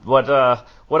fun. What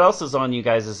else is on you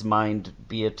guys' mind,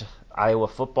 be it Iowa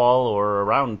football or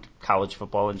around college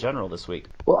football in general this week?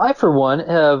 Well, I, for one,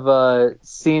 have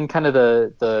seen kind of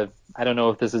the I don't know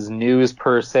if this is news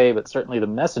per se, but certainly the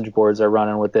message boards are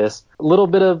running with this. A little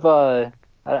bit of, I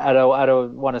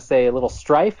don't want to say a little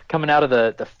strife coming out of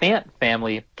the Fant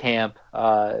family camp.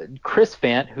 Chris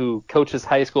Fant, who coaches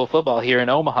high school football here in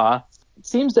Omaha,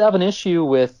 seems to have an issue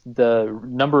with the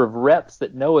number of reps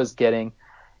that Noah's getting.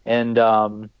 And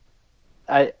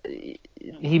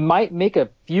he might make a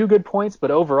few good points, but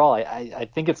overall, I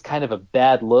think it's kind of a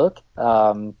bad look.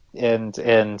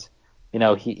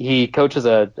 He coaches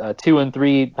a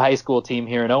 2-3 high school team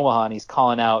here in Omaha, and he's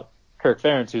calling out Kirk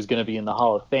Ferentz, who's going to be in the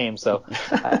Hall of Fame. So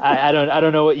I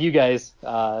don't know what you guys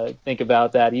think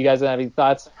about that. You guys have any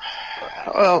thoughts?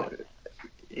 Well,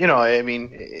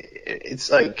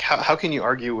 it's like how can you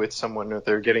argue with someone if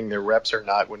they're getting their reps or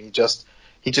not when he just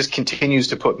continues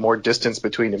to put more distance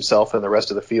between himself and the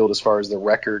rest of the field as far as the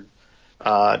record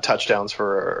touchdowns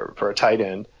for a tight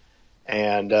end,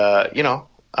 and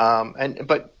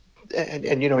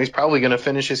he's probably going to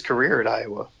finish his career at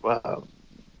Iowa.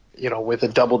 with a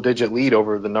double-digit lead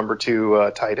over the number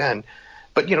 2 tight end.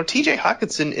 But T.J.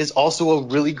 Hawkinson is also a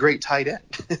really great tight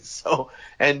end. So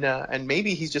and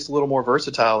maybe he's just a little more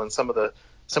versatile in some of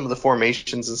the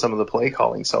formations and some of the play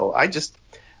calling. So I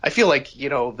feel like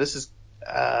this is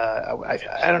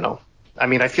I don't know. I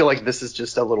mean, I feel like this is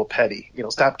just a little petty.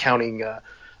 Stop counting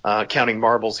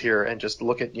marbles here and just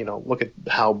look at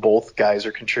how both guys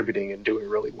are contributing and doing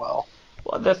really well.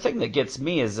 Well, the thing that gets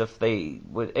me is if they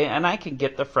would, and I can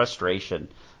get the frustration.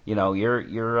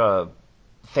 You're a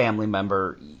family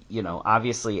member.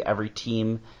 Obviously every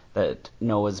team that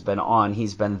Noah's been on,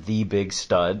 he's been the big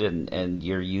stud, and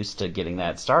you're used to getting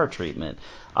that star treatment.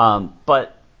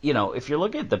 But if you're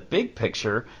looking at the big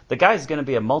picture, the guy's going to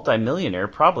be a multimillionaire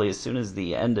probably as soon as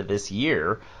the end of this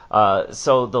year.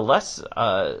 So the less,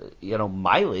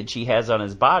 mileage he has on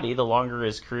his body, the longer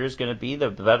his career is going to be, the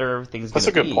better everything's going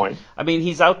to be. That's a good point. I mean,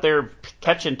 he's out there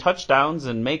catching touchdowns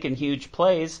and making huge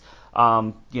plays.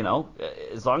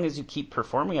 As long as you keep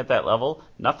performing at that level,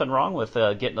 nothing wrong with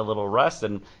getting a little rest.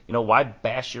 And why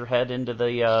bash your head into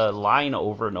the line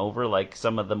over and over like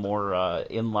some of the more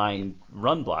inline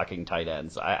run blocking tight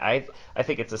ends? I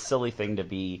think it's a silly thing to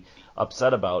be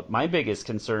upset about. My biggest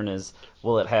concern is,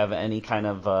 will it have any kind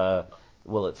of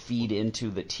will it feed into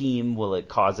the team? Will it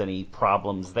cause any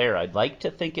problems there? I'd like to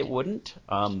think it wouldn't.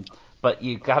 But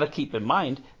you got to keep in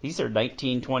mind, these are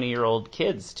 19, 20-year-old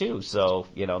kids too. So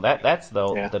that's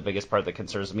the biggest part that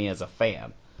concerns me as a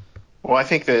fan. Well, I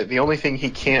think that the only thing he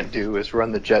can't do is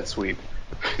run the jet sweep.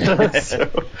 So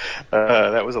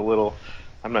that was a little.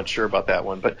 I'm not sure about that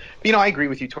one, but I agree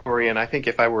with you, Tori. And I think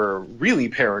if I were really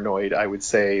paranoid, I would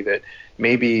say that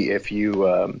maybe if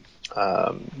you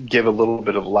give a little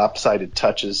bit of lopsided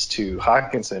touches to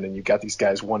Hawkinson, and you've got these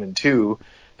guys 1 and 2,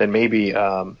 then maybe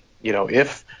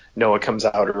if Noah comes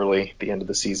out early at the end of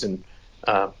the season,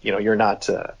 you're not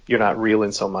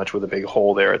reeling so much with a big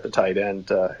hole there at the tight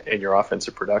end in your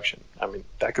offensive production. I mean,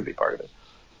 that could be part of it.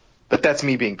 But that's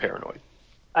me being paranoid.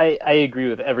 I agree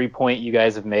with every point you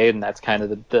guys have made, and that's kind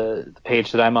of the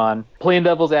page that I'm on. Playing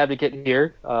devil's advocate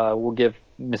here, we'll give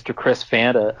Mr. Chris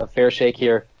Fant a fair shake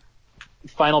here.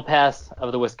 Final pass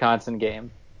of the Wisconsin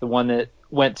game, the one that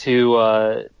went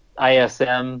to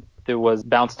ISM, that was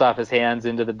bounced off his hands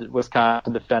into the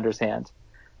Wisconsin defender's hands.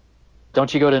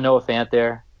 Don't you go to Noah Fant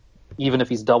there, even if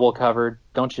he's double covered?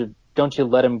 Don't you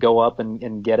let him go up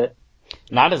and get it?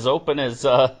 Not as open as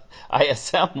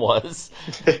ISM was.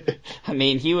 I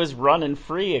mean, he was running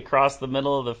free across the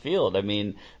middle of the field. I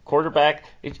mean, quarterback.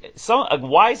 A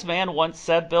wise man once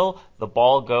said, Bill, the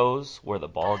ball goes where the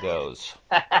ball goes.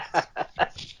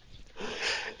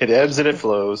 It ebbs and it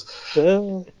flows.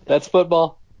 That's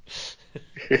football.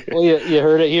 Well, you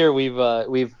heard it here.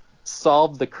 We've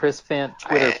solved the Chris Fant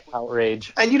Twitter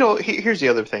outrage. And here's the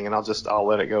other thing, and I'll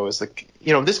let it go. Is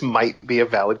this might be a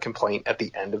valid complaint at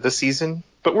the end of the season,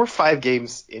 but we're 5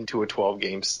 games into a 12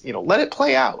 games. Let it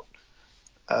play out.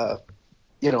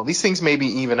 These things maybe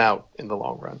even out in the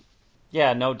long run.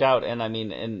 Yeah, no doubt. And I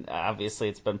mean, and obviously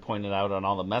it's been pointed out on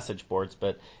all the message boards,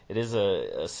 but it is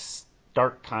a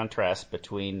stark contrast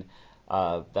between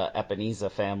the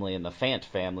Epineza family and the Fant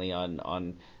family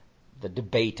on the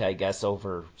debate, I guess,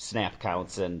 over snap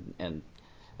counts. And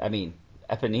I mean,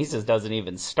 Epineza's doesn't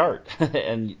even start.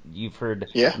 And you've heard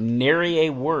nary a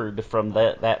word from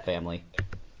that family.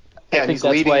 Yeah, and he's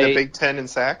leading the Big Ten in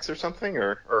sacks or something,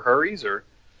 or hurries, or...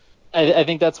 I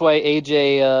think that's why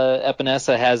A.J.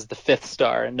 Epinesa has the 5th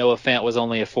star, and Noah Fant was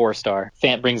only a 4-star.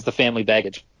 Fant brings the family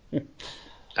baggage.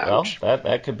 Well,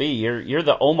 that could be. You're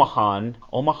the Omaha.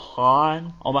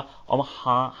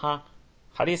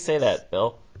 How do you say that,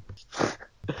 Bill?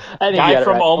 Guy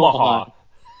from right. Omaha.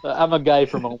 I'm a guy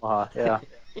from Omaha. Yeah.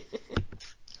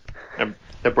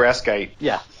 Nebraskite.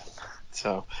 Yeah.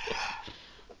 So,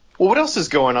 well, what else is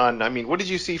going on? I mean, what did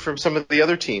you see from some of the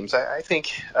other teams? I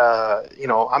think,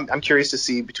 I'm curious to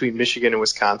see between Michigan and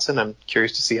Wisconsin. I'm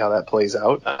curious to see how that plays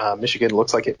out. Michigan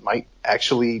looks like it might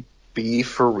actually be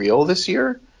for real this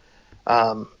year.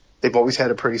 They've always had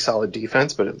a pretty solid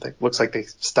defense, but it looks like they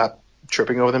stopped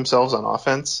tripping over themselves on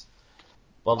offense.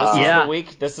 Well, this is the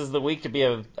week. This is the week to be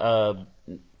a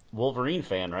Wolverine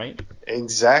fan, right?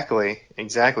 Exactly. I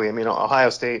mean, Ohio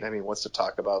State. I mean, what's to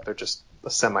talk about? They're just a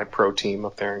semi-pro team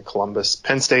up there in Columbus.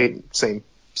 Penn State, same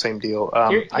deal.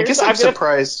 I guess I'm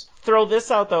surprised. Throw this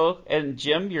out though, and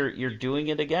Jim, you're doing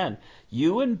it again.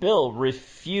 You and Bill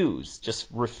refuse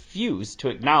to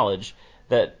acknowledge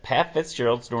that Pat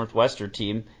Fitzgerald's Northwestern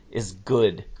team is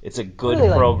good. It's a good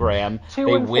program. They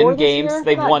win games.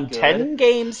 They've won 10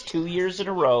 games 2 years in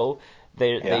a row.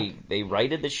 They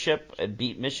righted the ship and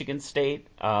beat Michigan State.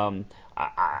 I'm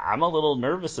a little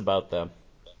nervous about them.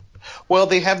 Well,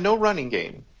 they have no running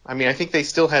game. I mean, I think they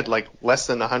still had like less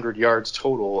than 100 yards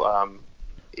total. I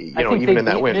think even they in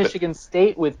that beat win. Michigan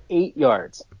State with 8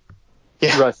 yards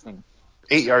Yeah, rushing.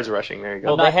 8 yards rushing. There you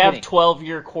Well, go. they not have kidding.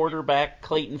 12-year quarterback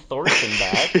Clayton Thorson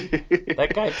back.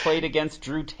 That guy played against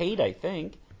Drew Tate, I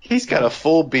think. He's got a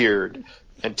full beard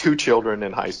and 2 children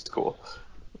in high school.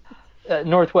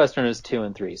 Northwestern is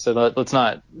 2-3, so let's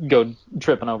not go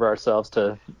tripping over ourselves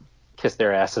to kiss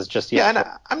their asses just Yeah, yet. and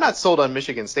I'm not sold on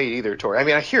Michigan State either, Tori. I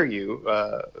mean, I hear you,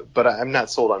 but I'm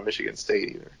not sold on Michigan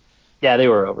State either. Yeah, they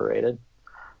were overrated.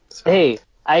 So. Hey,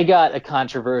 I got a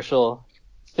controversial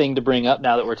thing to bring up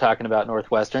now that we're talking about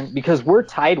Northwestern, because we're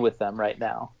tied with them right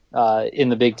now in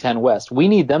the Big Ten West. We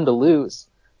need them to lose,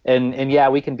 and yeah,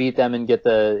 we can beat them and get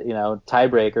the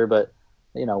tiebreaker, but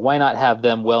why not have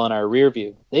them well in our rear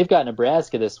view? They've got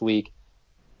Nebraska this week.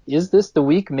 Is this the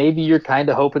week maybe you're kind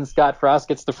of hoping Scott Frost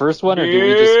gets the first one, or do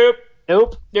we just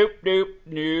nope?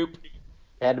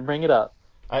 Had to bring it up.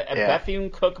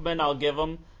 Bethune-Cookman, I'll give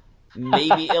them.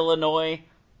 Maybe Illinois,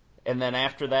 and then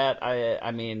after that,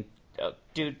 I mean,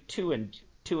 dude,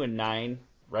 2-9,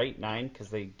 right? 9 because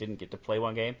they didn't get to play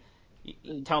one game.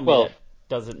 Tell me that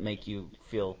doesn't make you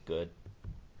feel good.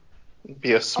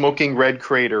 Be a smoking red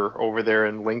crater over there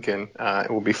in Lincoln.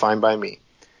 It will be fine by me.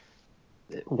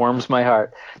 It warms my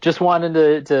heart. Just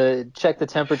wanted to check the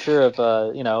temperature of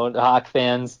Hawk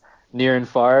fans near and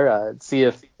far. See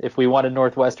if we wanted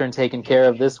Northwestern taken care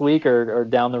of this week or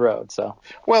down the road. So.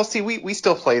 Well, see, we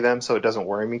still play them, so it doesn't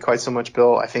worry me quite so much,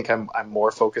 Bill. I think I'm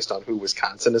more focused on who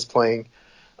Wisconsin is playing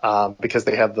because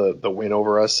they have the win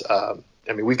over us. I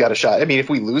mean, we've got a shot. I mean, if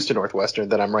we lose to Northwestern,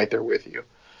 then I'm right there with you.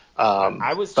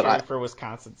 I was cheering for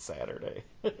Wisconsin Saturday.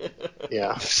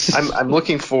 Yeah, I'm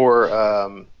looking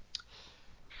for.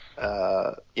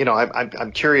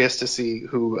 I'm curious to see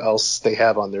who else they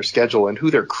have on their schedule and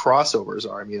who their crossovers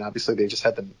are. I mean, obviously they just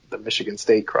had the Michigan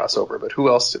State crossover, but who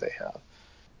else do they have?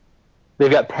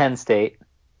 They've got Penn State.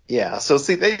 Yeah, so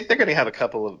see, they're going to have a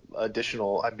couple of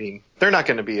additional. I mean, they're not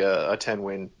going to be a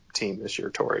 10-win team this year,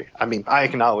 Tori. I mean, I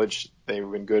acknowledge they've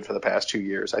been good for the past 2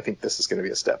 years. I think this is going to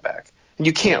be a step back. And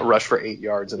you can't rush for 8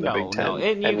 yards in the Big Ten. No,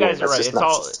 and you guys are right.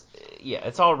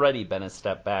 It's already been a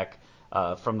step back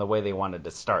from the way they wanted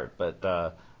to start.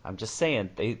 But I'm just saying,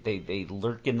 they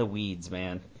lurk in the weeds,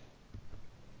 man.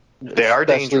 They are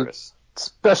dangerous.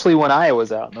 Especially when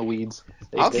Iowa's out in the weeds.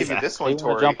 I'll give you this one, They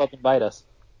want Tori. to jump up and bite us.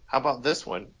 How about this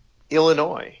one?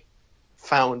 Illinois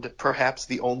found perhaps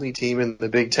the only team in the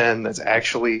Big Ten that's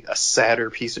actually a sadder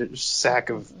sack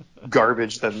of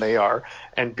garbage than they are,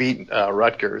 and beat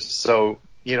Rutgers. So,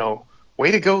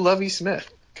 way to go, Lovie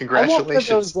Smith. Congratulations.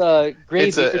 I want those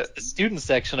grades the student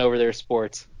section over their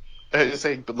sports.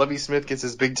 Say Lovie Smith gets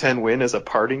his Big Ten win as a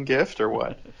parting gift, or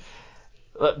what?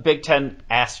 Big Ten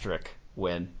asterisk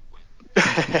win.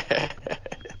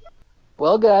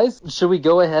 Well, guys, should we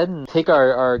go ahead and take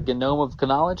our Gnome of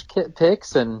Knowledge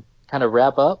picks and kind of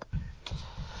wrap up?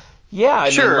 Yeah,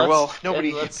 sure. Well,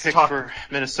 nobody picked for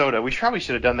Minnesota. We probably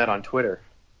should have done that on Twitter.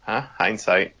 Huh?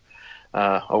 Hindsight.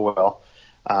 Oh well.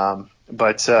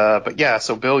 But yeah.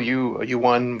 So Bill, you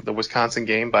won the Wisconsin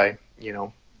game by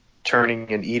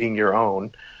turning and eating your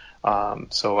own.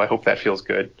 So I hope that feels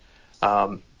good.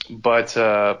 But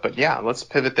yeah, let's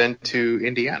pivot then to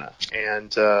Indiana.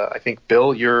 And I think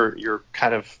Bill, you're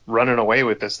kind of running away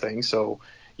with this thing. So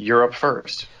you're up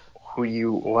first. Who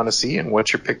you want to see and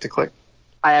what's your pick to click?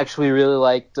 I actually really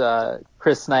liked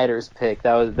Chris Snyder's pick.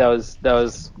 That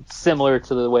was similar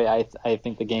to the way I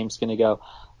think the game's going to go.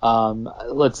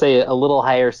 Let's say a little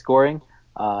higher scoring.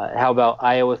 How about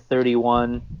Iowa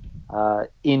 31,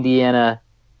 Indiana?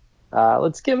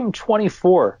 Let's give them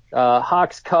 24.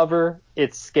 Hawks cover.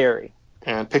 It's scary.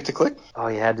 And pick to click? Oh,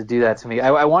 you had to do that to me.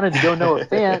 I wanted to go Noah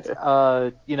Fant,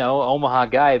 Omaha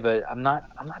guy, but I'm not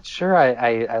sure.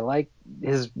 I like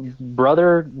his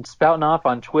brother spouting off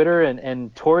on Twitter,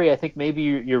 and Tori, I think maybe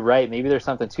you're right. Maybe there's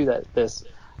something to this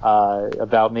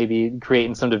about maybe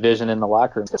creating some division in the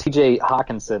locker room. TJ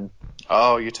Hawkinson.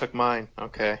 Oh, you took mine.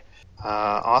 Okay.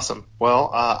 Awesome. Well,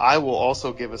 I will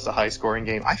also give us a high-scoring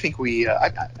game. I think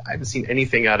I haven't seen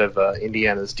anything out of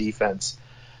Indiana's defense.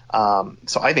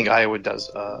 So I think Iowa does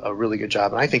a really good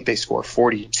job, and I think they score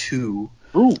 42.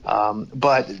 Ooh.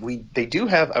 But they do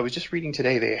have. I was just reading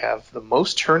today. They have the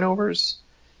most turnovers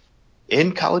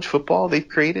in college football they've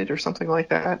created, or something like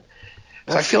that.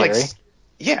 So I feel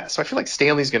scary. So I feel like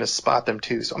Stanley's going to spot them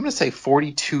too. So I'm going to say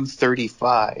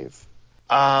 42-35.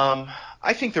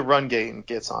 I think the run game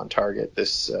gets on target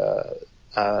this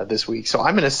week. So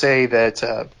I'm going to say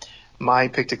that my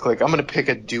pick to click. I'm going to pick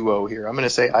a duo here. I'm going to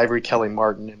say Ivory Kelly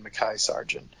Martin and Mekhi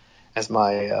Sargent as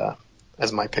my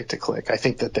as my pick to click. I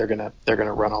think that they're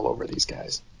gonna run all over these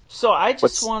guys. So I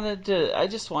just wanted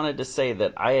to say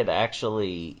that I had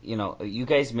actually, you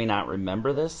guys may not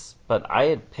remember this, but I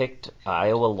had picked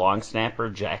Iowa long snapper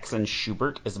Jackson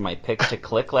Schubert as my pick to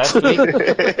click last week.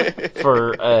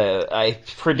 I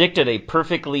predicted a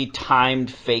perfectly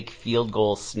timed fake field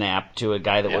goal snap to a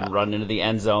guy that would run into the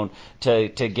end zone to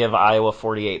give Iowa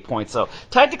 48 points. So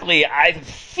technically, I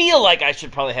feel like I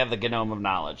should probably have the Gnome of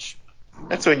Knowledge.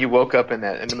 That's when you woke up in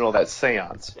the middle of that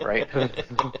seance, right?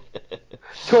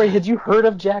 Tori, had you heard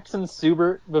of Jackson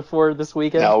Schubert before this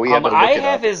weekend? No, we had to look I it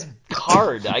have up. his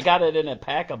card. I got it in a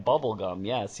pack of bubble gum.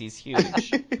 Yes, he's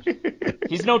huge.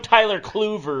 He's no Tyler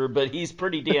Kluver, but he's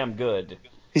pretty damn good.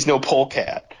 He's no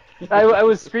polecat. I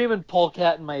was screaming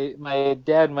polecat, and my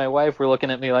dad and my wife were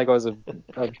looking at me like I was a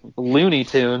Looney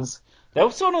Tunes. That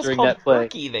one was called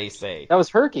Herky, they say. That was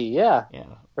Herky, yeah. Yeah.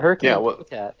 Herky and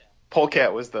polecat.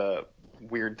 Polecat was the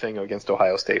weird thing against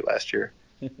Ohio State last year.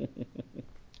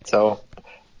 So,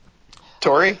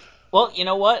 Tori? Well, you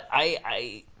know what?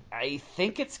 I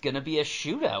think it's going to be a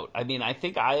shootout. I mean, I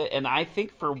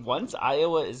think for once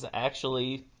Iowa is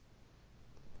actually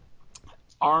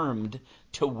armed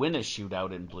to win a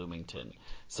shootout in Bloomington.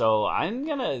 So I'm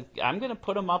gonna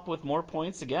put them up with more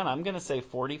points again. I'm gonna say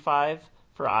 45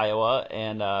 for Iowa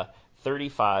and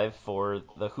 35 for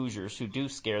the Hoosiers, who do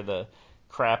scare the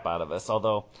crap out of us.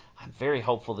 Although I'm very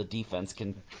hopeful the defense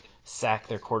can sack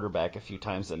their quarterback a few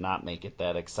times and not make it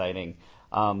that exciting.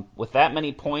 With that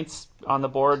many points on the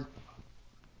board,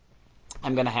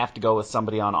 I'm going to have to go with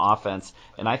somebody on offense,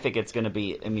 and I think it's going to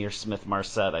be Emir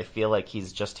Smith-Marset. I feel like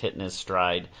he's just hitting his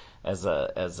stride as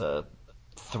a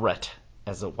threat,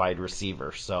 as a wide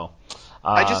receiver. So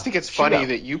I just think it's funny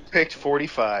that you picked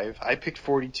 45, I picked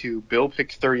 42, Bill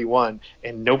picked 31,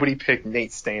 and nobody picked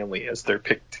Nate Stanley as their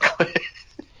pick to click.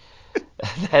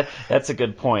 That's a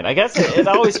good point. I guess it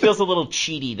always feels a little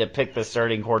cheaty to pick the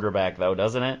starting quarterback, though,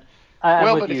 doesn't it?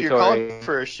 But if you're calling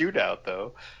for a shootout,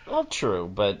 though. Well, true,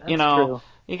 but That's true.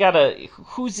 you gotta.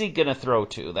 Who's he gonna throw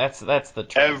to? That's the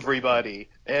trick. Everybody.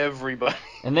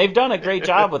 And they've done a great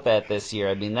job with that this year.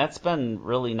 I mean, that's been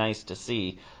really nice to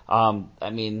see.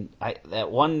 That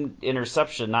one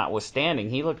interception notwithstanding,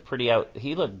 he looked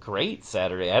He looked great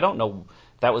Saturday. I don't know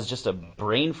if that was just a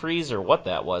brain freeze or what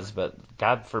that was, but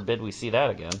God forbid we see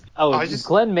that again.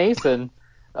 Glenn Mason.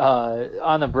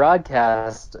 On the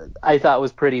broadcast, I thought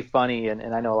was pretty funny,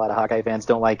 and I know a lot of Hawkeye fans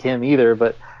don't like him either,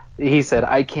 but he said,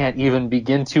 I can't even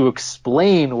begin to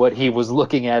explain what he was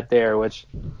looking at there, which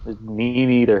me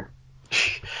neither.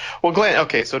 Well,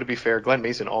 so to be fair, Glenn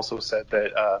Mason also said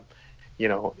that,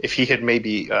 if he had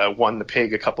maybe won the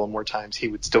pig a couple more times, he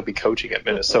would still be coaching at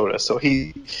Minnesota. So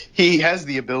he has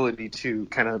the ability to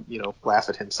kind of, laugh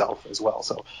at himself as well.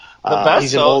 So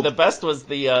the best was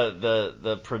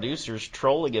the producers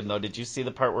trolling him, though. Did you see the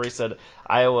part where he said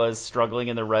Iowa is struggling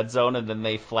in the red zone, and then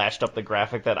they flashed up the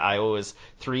graphic that Iowa was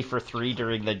 3 for 3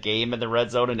 during the game in the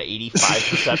red zone and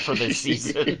 85% for the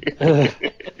season?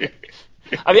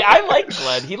 I mean, I like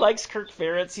Glenn. He likes Kirk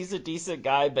Ferentz. He's a decent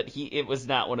guy, but it was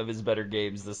not one of his better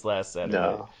games this last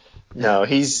Saturday. No,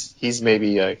 he's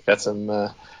maybe got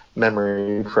some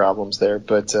memory problems there,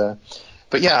 but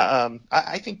yeah,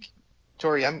 I think,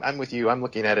 Tori, I'm with you. I'm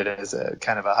looking at it as a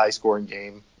kind of a high scoring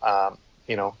game,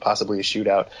 possibly a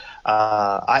shootout.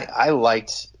 I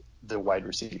liked the wide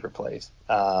receiver plays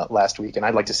last week, and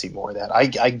I'd like to see more of that.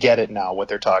 I get it now what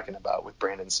they're talking about with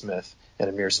Brandon Smith and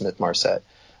Emir Smith-Marset.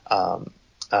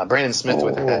 Brandon Smith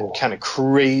with that kind of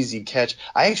crazy catch.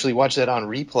 I actually watched that on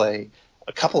replay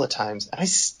a couple of times, and I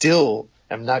still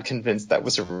am not convinced that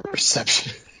was a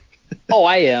reception. Oh,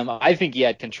 I am. I think he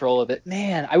had control of it.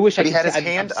 Man, I wish I could. He had his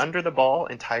hand under the ball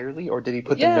entirely, or did he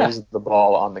put the nose of the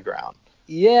ball on the ground?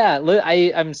 Yeah,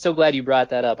 I'm so glad you brought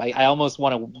that up. I almost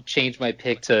want to change my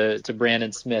pick to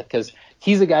Brandon Smith, because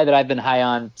he's a guy that I've been high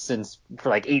on for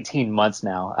like 18 months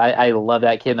now. I love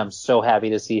that kid, and I'm so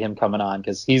happy to see him coming on,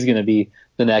 because he's going to be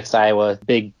the next Iowa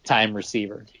big-time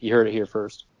receiver. You heard it here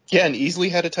first. Yeah, and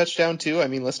Easley had a touchdown too. I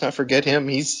mean, let's not forget him.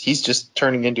 He's just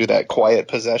turning into that quiet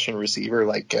possession receiver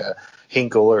like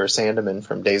Hinkle or Sandeman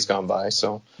from days gone by.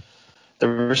 So the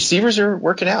receivers are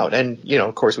working out. And,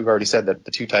 of course, we've already said that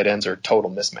the two tight ends are a total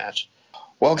mismatch.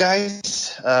 Well,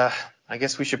 guys, I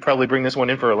guess we should probably bring this one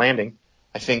in for a landing.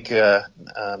 I think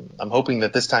I'm hoping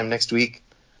that this time next week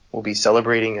we'll be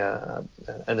celebrating an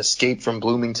escape from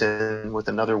Bloomington with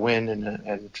another win,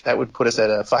 and that would put us at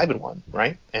a 5-1,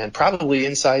 right? And probably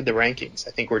inside the rankings.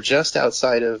 I think we're just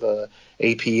outside of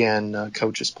APN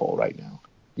coaches poll right now.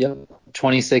 Yep,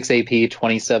 26 AP,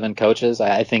 27 coaches.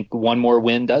 I think one more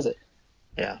win does it.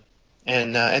 Yeah.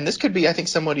 And this could be, I think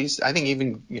I think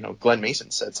even, Glenn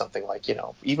Mason said something like,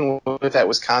 even with that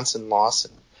Wisconsin loss,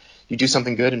 and you do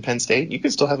something good in Penn State, you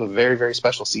could still have a very, very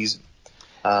special season,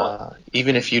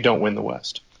 even if you don't win the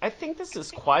West. I think this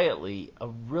is quietly a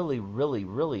really, really,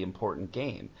 really important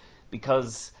game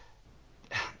because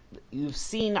you've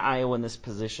seen Iowa in this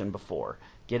position before,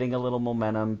 getting a little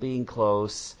momentum, being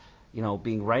close,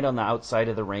 being right on the outside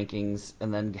of the rankings,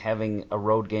 and then having a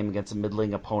road game against a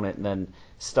middling opponent and then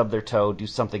stub their toe, do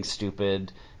something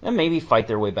stupid, and maybe fight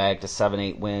their way back to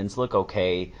 7-8 wins, look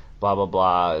okay, blah, blah,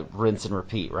 blah, rinse and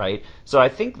repeat, right? So I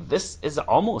think this is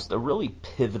almost a really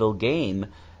pivotal game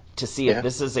to see if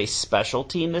this is a special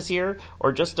team this year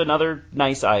or just another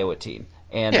nice Iowa team.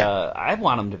 And I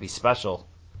want them to be special.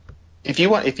 If you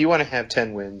want to have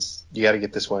 10 wins, you got to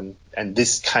get this one, and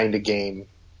this kind of game,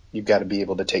 you've got to be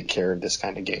able to take care of this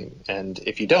kind of game. And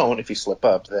if you slip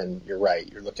up, then you're right.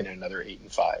 You're looking at another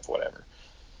 8-5, whatever.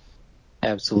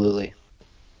 Absolutely.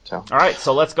 So. All right,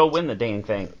 so let's go win the dang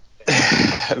thing.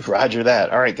 Roger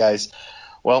that. All right, guys.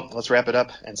 Well, let's wrap it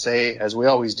up and say, as we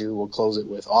always do, we'll close it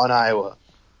with On Iowa.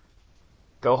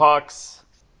 Go Hawks.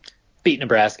 Beat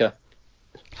Nebraska.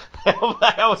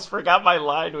 I almost forgot my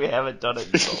line. We haven't done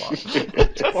it in so long.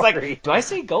 It's like, do I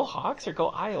say go Hawks or go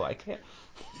Iowa? I can't.